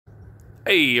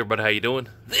Hey everybody, how you doing?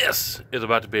 This is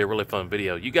about to be a really fun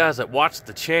video. You guys that watch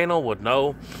the channel would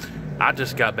know I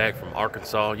just got back from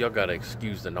Arkansas. Y'all gotta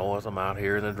excuse the noise, I'm out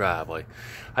here in the driveway.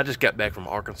 I just got back from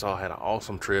Arkansas, had an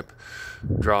awesome trip.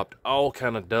 Dropped all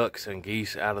kind of ducks and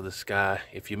geese out of the sky.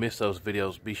 If you missed those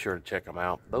videos, be sure to check them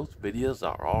out. Those videos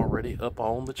are already up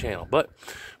on the channel. But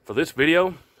for this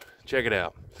video, check it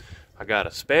out. I got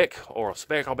a speck or a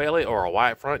speckle belly or a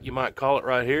white front, you might call it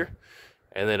right here.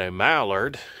 And then a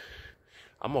mallard.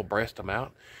 I'm gonna breast them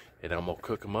out and I'm gonna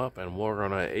cook them up and we're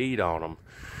gonna eat on them.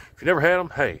 If you never had them,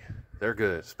 hey, they're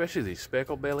good, especially these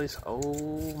speckle bellies.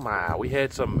 Oh my, we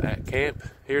had some at camp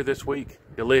here this week,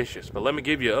 delicious. But let me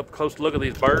give you an up close look at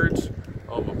these birds.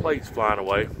 Oh, my plate's flying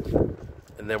away.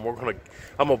 And then I'm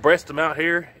gonna breast them out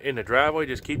here in the driveway,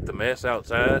 just keep the mess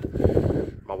outside.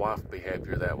 My wife will be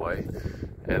happier that way.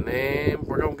 And then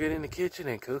we're gonna get in the kitchen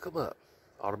and cook them up.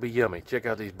 Ought to be yummy. Check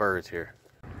out these birds here.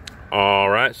 All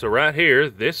right, so right here,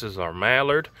 this is our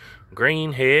mallard,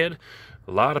 green head.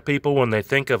 A lot of people, when they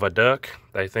think of a duck,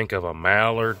 they think of a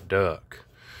mallard duck.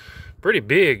 Pretty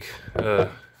big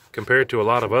compared to a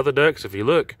lot of other ducks. If you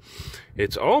look,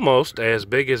 it's almost as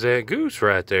big as that goose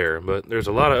right there. But there's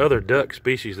a lot of other duck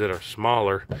species that are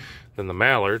smaller than the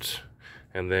mallards.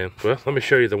 And then, well, let me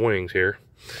show you the wings here.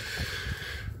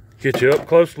 Get you up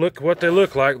close, look at what they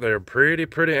look like. They're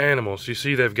pretty animals. You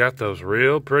see they've got those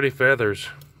real pretty feathers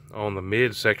on the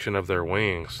midsection of their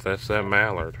wings. That's that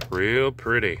mallard. Real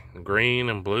pretty. Green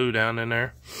and blue down in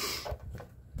there.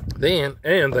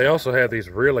 And they also have these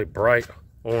really bright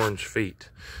orange feet.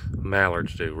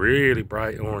 Mallards do. Really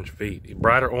bright orange feet.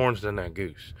 Brighter orange than that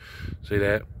goose. See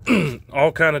that?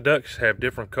 All kind of ducks have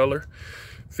different color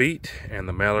feet, and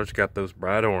the mallards got those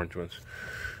bright orange ones.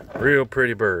 Real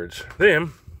pretty birds.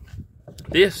 Then,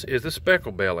 this is the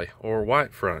speckle belly or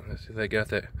white front. Let's see, they got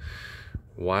that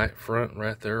white front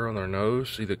right there on their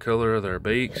nose. See the color of their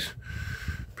beaks.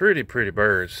 Pretty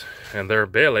birds. And their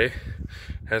belly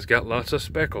has got lots of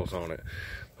speckles on it.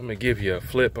 Let me give you a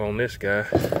flip on this guy,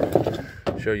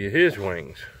 show you his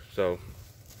wings. So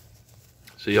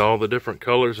see all the different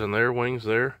colors in their wings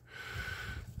there?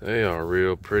 They are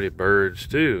real pretty birds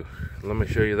too. Let me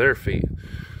show you their feet.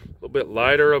 A little bit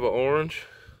lighter of an orange,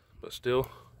 but still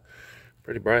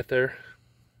pretty bright there.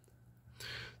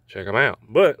 Check them out.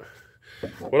 But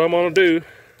what I'm gonna do,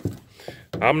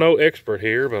 I'm no expert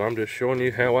here, but I'm just showing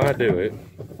you how I do it.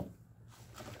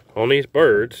 On these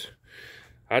birds,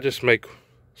 I just make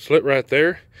slit right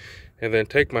there, and then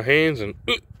take my hands and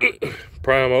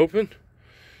pry them open.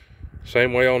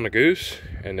 Same way on the goose,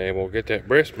 and then we'll get that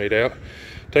breast meat out,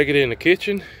 take it in the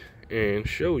kitchen, and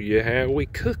show you how we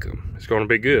cook them. It's gonna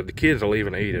be good. The kids will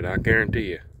even eat it, I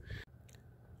guarantee you.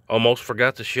 Almost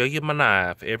forgot to show you my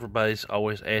knife. Everybody's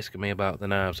always asking me about the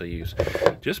knives I use.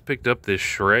 Just picked up this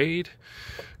Schrade.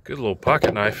 Good little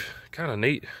pocket knife. Kind of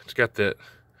neat. It's got that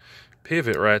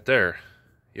pivot right there.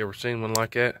 You ever seen one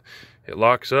like that? It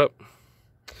locks up,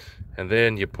 and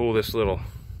then you pull this little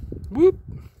whoop,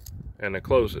 and it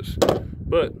closes.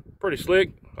 But pretty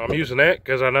slick. I'm using that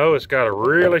because I know it's got a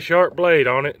really sharp blade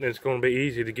on it, and it's going to be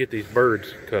easy to get these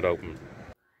birds cut open.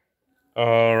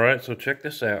 All right, so check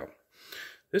this out.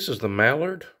 This is the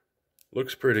mallard.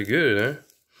 Looks pretty good, huh?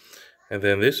 And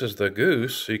then this is the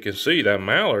goose. You can see that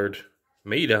mallard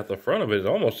meat out the front of it is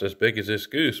almost as big as this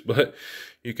goose. But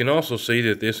you can also see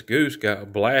that this goose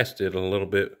got blasted a little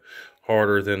bit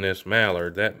harder than this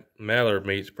mallard. That mallard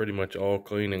meat's pretty much all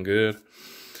clean and good.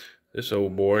 This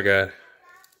old boy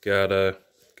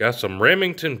got some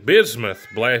Remington bismuth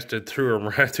blasted through him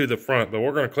right through the front. But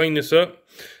we're going to clean this up.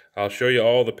 I'll show you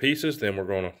all the pieces. Then we're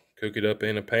going to cook it up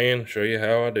in a pan, show you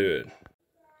how I do it.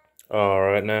 All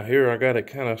right, now here I got it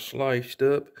kind of sliced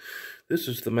up. This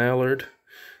is the mallard.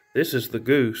 This is the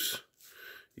goose.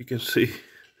 You can see,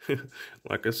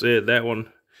 like I said, that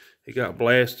one, he got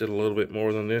blasted a little bit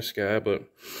more than this guy, but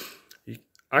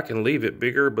I can leave it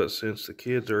bigger, but since the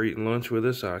kids are eating lunch with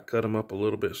us, I cut them up a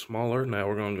little bit smaller. Now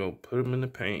we're gonna go put them in the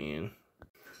pan.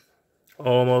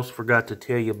 Almost forgot to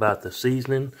tell you about the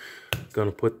seasoning.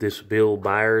 Gonna put this Bill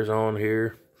Byers on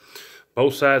here.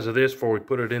 Both sides of this before we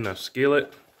put it in a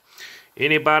skillet.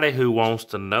 Anybody who wants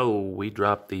to know, we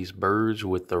dropped these birds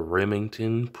with the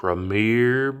Remington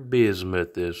Premier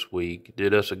Bismuth this week.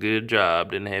 Did us a good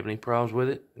job. Didn't have any problems with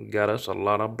it. Got us a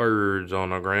lot of birds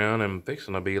on the ground, and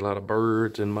fixing to be a lot of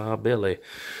birds in my belly.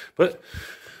 But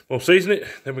we'll season it,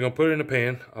 then we're going to put it in the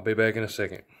pan. I'll be back in a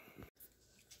second.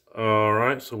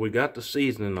 Alright, so we got the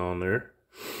seasoning on there.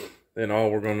 Then all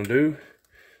we're going to do,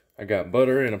 I got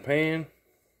butter in a pan.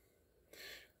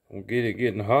 We'll get it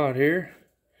getting hot here.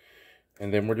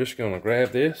 And then we're just going to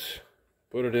grab this,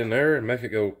 put it in there, and make it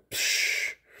go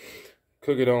psh,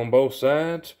 Cook it on both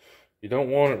sides. You don't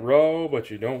want it raw,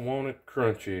 but you don't want it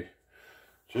crunchy.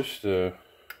 Just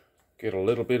get a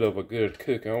little bit of a good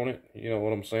cook on it. You know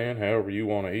what I'm saying? However you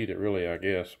want to eat it, really, I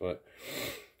guess. But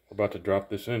we're about to drop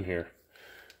this in here.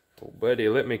 Oh, buddy,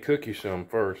 let me cook you some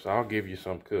first. I'll give you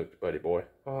some cooked, buddy boy.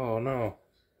 Oh, no.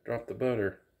 Drop the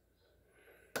butter.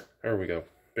 There we go.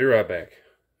 Be right back.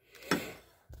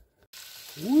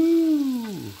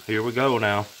 Woo! Here we go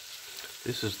now.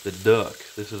 This is the duck.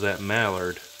 This is that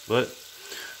mallard. But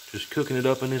just cooking it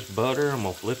up in this butter. I'm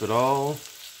going to flip it all.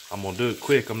 I'm going to do it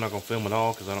quick. I'm not going to film it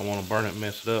all because I don't want to burn it and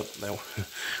mess it up.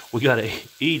 We got to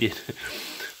eat it.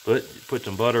 But put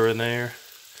some butter in there.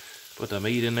 Put the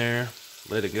meat in there.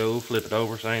 Let it go. Flip it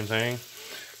over. Same thing.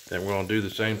 Then we're going to do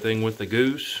the same thing with the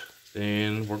goose.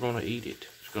 Then we're going to eat it.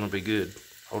 It's going to be good.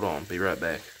 Hold on. Be right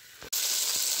back.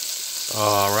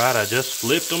 Alright, I just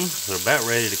flipped them. They're about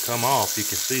ready to come off. You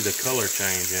can see the color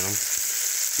change in them.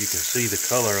 You can see the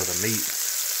color of the meat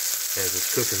as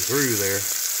it's cooking through there.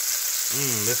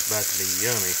 This is about to be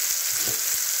yummy.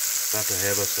 About to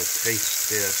have us a taste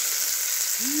test.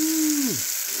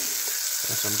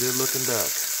 That's some good looking duck.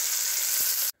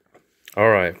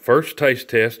 Alright, first taste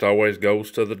test always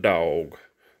goes to the dog.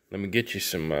 Let me get you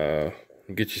some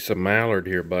mallard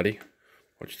here, buddy.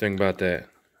 What you think about that?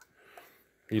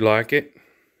 You like it?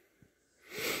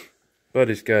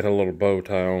 Buddy's got a little bow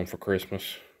tie on for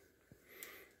Christmas.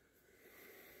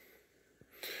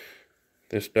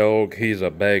 This dog, he's a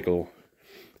bagel.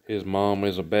 His mom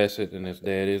is a basset and his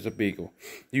dad is a beagle.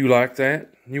 You like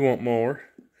that? You want more?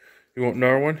 You want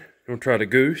another one? You want to try the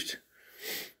goose?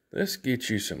 Let's get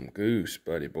you some goose,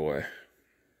 buddy boy.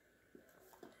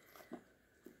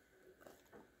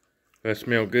 That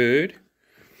smell good?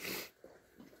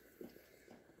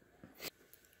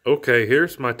 Okay,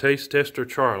 here's my taste tester,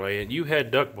 Charlie. And you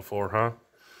had duck before, huh?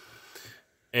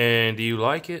 And do you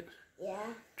like it? Yeah.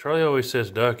 Charlie always says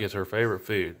duck is her favorite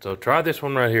food. So try this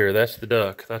one right here. That's the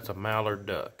duck. That's a mallard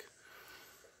duck.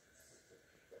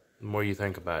 What do you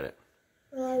think about it?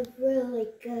 Really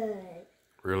good.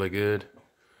 Really good?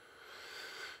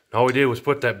 All we did was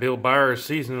put that Bill Byers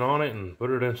seasoning on it and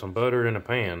put it in some butter in a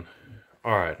pan.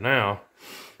 Alright, now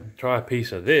try a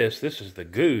piece of this. This is the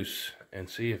goose. And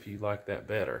see if you like that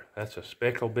better. That's a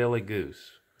speckle belly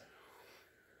goose.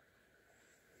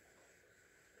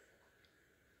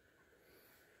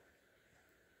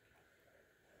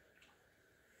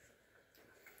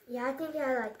 Yeah, I think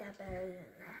I like that better than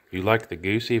that. You like the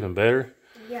goose even better?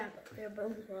 Yeah, but they're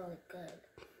both really good.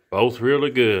 Both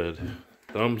really good.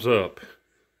 Thumbs up.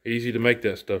 Easy to make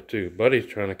that stuff too. Buddy's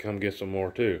trying to come get some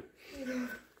more too.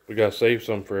 We gotta save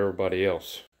some for everybody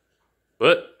else.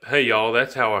 But, hey y'all,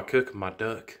 that's how I cook my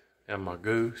duck and my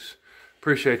goose.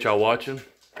 Appreciate y'all watching.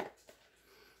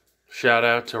 Shout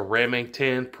out to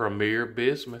Remington Premier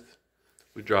Bismuth.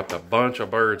 We dropped a bunch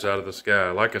of birds out of the sky.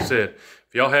 Like I said,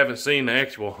 if y'all haven't seen the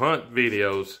actual hunt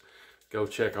videos, go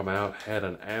check them out. Had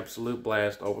an absolute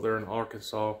blast over there in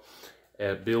Arkansas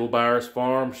at Bill Byers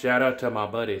Farm. Shout out to my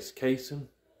buddies Kason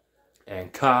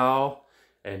and Kyle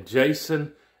and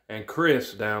Jason and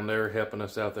Chris down there helping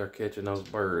us out there catching those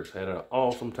birds. Had an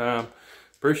awesome time.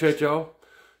 Appreciate y'all.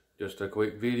 Just a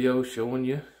quick video showing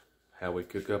you how we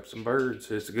cook up some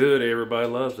birds. It's good. Everybody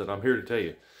loves it. I'm here to tell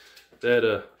you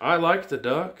that I like the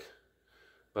duck,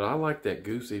 but I like that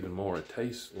goose even more. It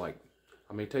tastes like,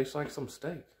 it tastes like some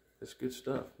steak. It's good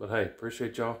stuff. But hey,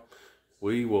 appreciate y'all.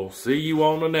 We will see you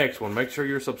on the next one. Make sure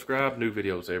you're subscribed. New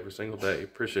videos every single day.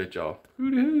 Appreciate y'all.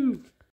 Hoo-doo.